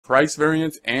price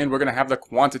variance, and we're going to have the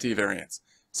quantity variance.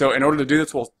 So in order to do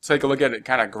this, we'll take a look at it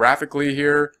kind of graphically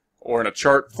here, or in a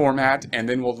chart format, and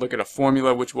then we'll look at a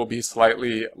formula which will be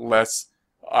slightly less,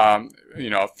 a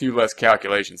few less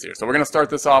calculations here. So we're going to start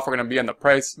this off. We're going to be on the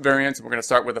price variance, and we're going to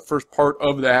start with the first part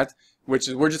of that, which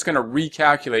is we're just going to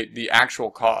recalculate the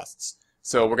actual costs.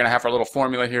 So we're going to have our little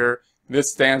formula here. This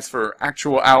stands for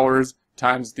actual hours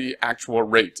times the actual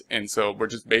rate. And so we're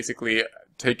just basically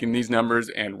taking these numbers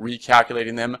and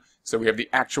recalculating them. So we have the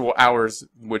actual hours,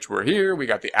 which were here. We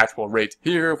got the actual rate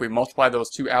here. If we multiply those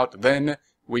two out, then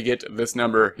we get this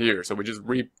number here. So we're just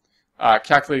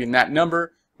calculating that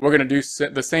number. We're going to do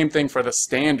the same thing for the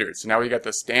standard. So now we got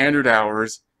the standard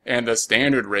hours and the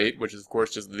standard rate, which is of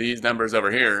course just these numbers over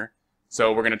here.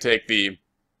 So we're going to take the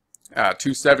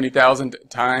 270,000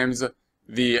 times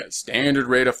the standard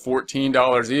rate of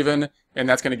 $14 even, and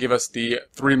that's going to give us the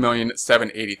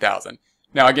 3,780,000.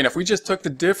 Now again, if we just took the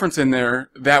difference in there,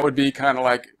 that would be kind of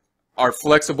like our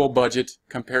flexible budget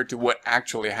compared to what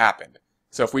actually happened.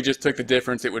 So if we just took the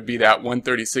difference, it would be that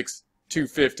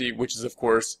 136,250, which is of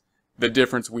course the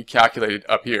difference we calculated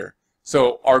up here.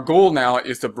 So our goal now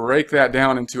is to break that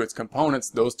down into its components,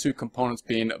 those two components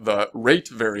being the rate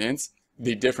variance,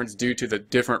 the difference due to the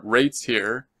different rates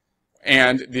here,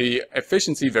 and the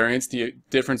efficiency variance, the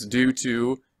difference due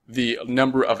to the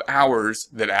number of hours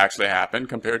that actually happened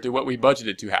compared to what we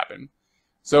budgeted to happen.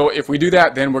 So if we do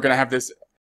that, then we're going to have this